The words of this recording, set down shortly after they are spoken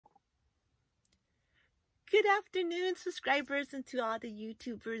Good afternoon, subscribers, and to all the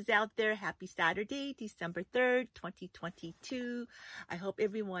YouTubers out there. Happy Saturday, December 3rd, 2022. I hope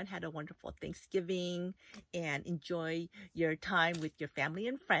everyone had a wonderful Thanksgiving and enjoy your time with your family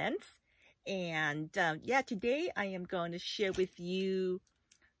and friends. And yeah, today I am going to share with you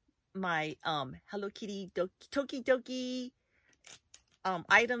my Hello Kitty Tokidoki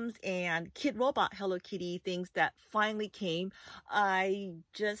items and Kid Robot Hello Kitty things that finally came. I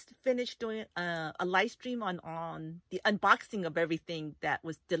just finished doing a live stream on the unboxing of everything that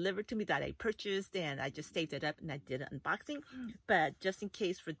was delivered to me that I purchased, and I just saved it up and I did an unboxing. But just in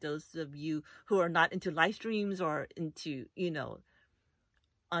case, for those of you who are not into live streams or into, you know,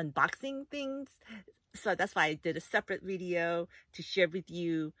 unboxing things, so that's why I did a separate video to share with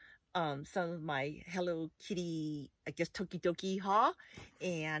you some of my Hello Kitty, I guess, Tokidoki haul.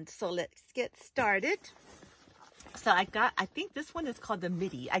 And so let's get started. So I think this one is called the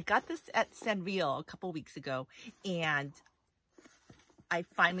Midi. I got this at Sanrio a couple weeks ago, and I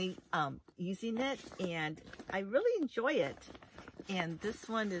finally using it, and I really enjoy it. And this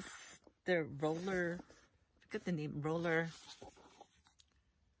one is the roller, I forget the name, roller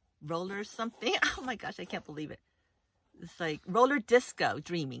something. Oh my gosh, I can't believe it. It's like roller disco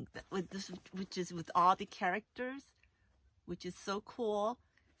dreaming, which is with all the characters, which is so cool.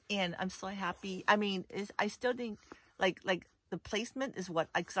 And I'm so happy. I mean, I still think like the placement is what,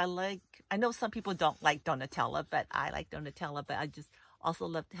 because I know some people don't like Donatella, but I like Donatella, but I just also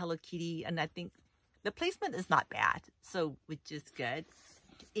love Hello Kitty. And I think the placement is not bad, so which is good.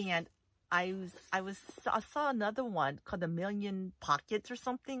 And I saw another one called a Million Pockets or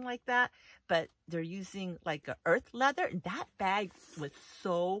something like that, but they're using like a earth leather, and that bag was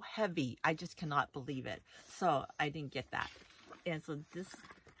so heavy. I just cannot believe it. So I didn't get that. And so this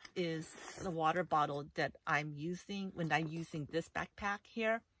is the water bottle that I'm using when I'm using this backpack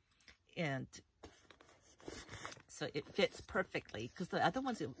here. And so it fits perfectly, because the other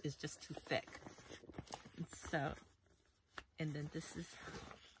ones is just too thick. And so, and then this is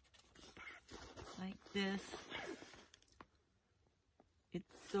like this. It's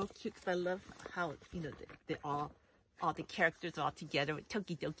so cute because I love how, you know, they all the characters are all together with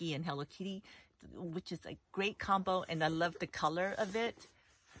Tokidoki and Hello Kitty, which is a great combo, and I love the color of it.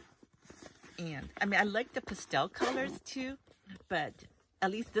 And I mean, I like the pastel colors too, but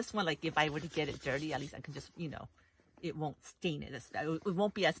at least this one, like if I were to get it dirty, at least I can just, you know, it won't stain it. It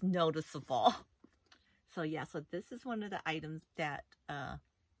won't be as noticeable. So yeah, so this is one of the items that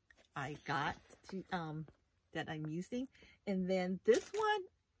I got to that I'm using. And then this one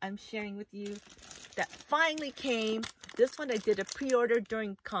I'm sharing with you that finally came. This one I did a pre-order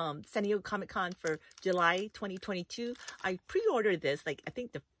during San Diego Comic-Con for July 2022. I pre-ordered this like I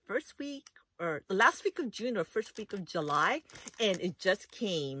think the first week or the last week of June or first week of July, and it just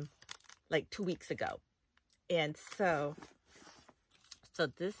came like 2 weeks ago. And so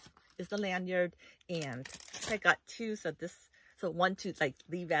this is the lanyard, and I got two. So one to like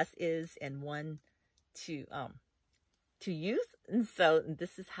leave as is, and one to use. And so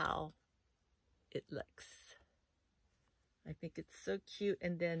this is how it looks. I think it's so cute.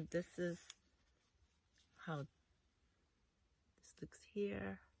 And then this is how this looks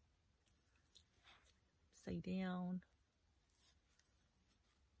here, upside down.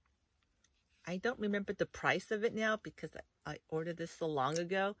 I don't remember the price of it now because I ordered this so long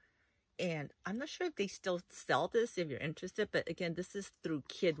ago. And I'm not sure if they still sell this if you're interested. But again, this is through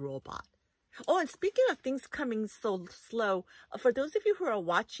Kid Robot. Oh, and speaking of things coming so slow, for those of you who are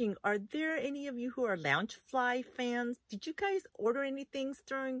watching, are there any of you who are Loungefly fans? Did you guys order any things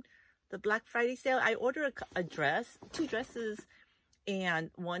during the Black Friday sale? I ordered a dress, 2 dresses,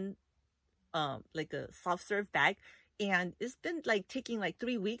 and one like a soft serve bag. And it's been like taking like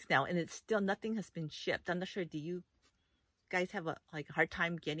 3 weeks now, and it's still nothing has been shipped. I'm not sure. Do you guys have a hard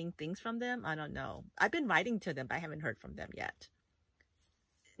time getting things from them? I don't know. I've been writing to them, but I haven't heard from them yet.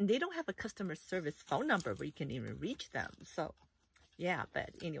 And they don't have a customer service phone number where you can even reach them. So yeah, but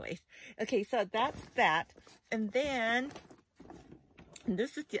anyways. Okay, so that's that. And then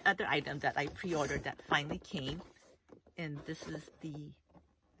this is the other item that I pre-ordered that finally came. And this is the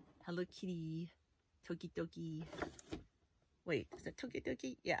Hello Kitty Tokidoki. Wait, is that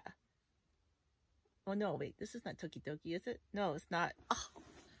Tokidoki? Yeah. Oh no, wait, this is not Tokidoki, is it? No, it's not. Oh,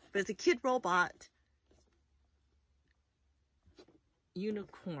 but it's a Kid Robot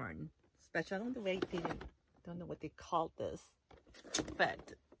unicorn special. I don't know what they called this,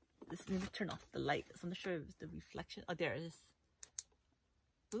 but this, let me turn off the light. So I'm not sure if it's the reflection. Oh, there it is.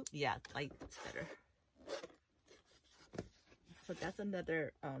 Oop, yeah, light is better. So that's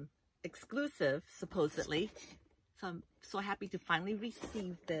another exclusive, supposedly. So I'm so happy to finally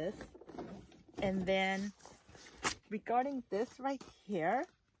receive this. And then regarding this right here,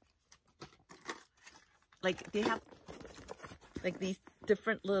 like they have like these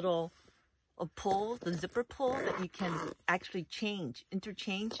different little pulls, the zipper pull that you can actually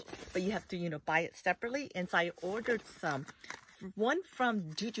interchange, but you have to, you know, buy it separately. And so I ordered some, one from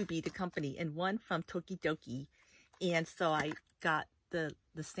Jujube, the company, and one from Tokidoki. And so I got the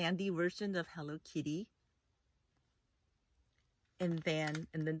sandy version of Hello Kitty. And then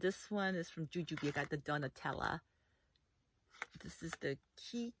this one is from Jujube. I got the Donatella. This is the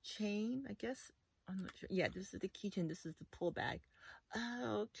keychain, I guess. I'm not sure. Yeah, this is the keychain. This is the pull bag.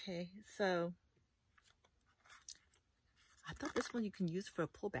 Oh, okay. So I thought this one you can use for a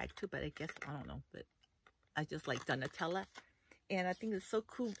pull bag too, but I guess, I don't know. But I just like Donatella. And I think it's so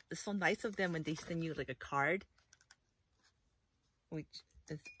cool. It's so nice of them when they send you like a card, which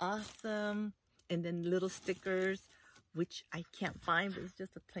is awesome. And then little stickers, which I can't find, but it's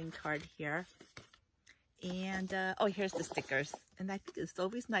just a plain card here. And, oh, here's the stickers. And I think it's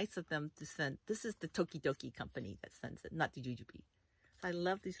always nice of them to send. This is the Tokidoki company that sends it, not the Jujube. So I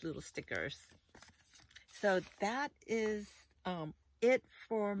love these little stickers. So that is it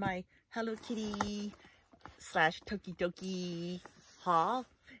for my Hello Kitty / Tokidoki haul.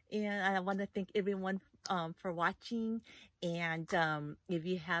 And I want to thank everyone for watching. And if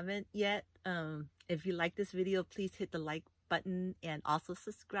you haven't yet, if you like this video, please hit the like button and also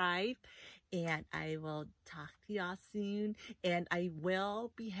subscribe. And I will talk to y'all soon. And I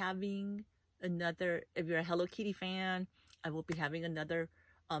will be having another, if you're a Hello Kitty fan, I will be having another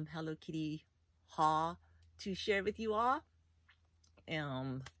Hello Kitty haul to share with you all.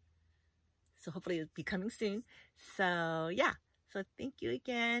 So hopefully it'll be coming soon. So yeah, so thank you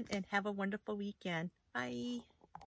again and have a wonderful weekend. Bye.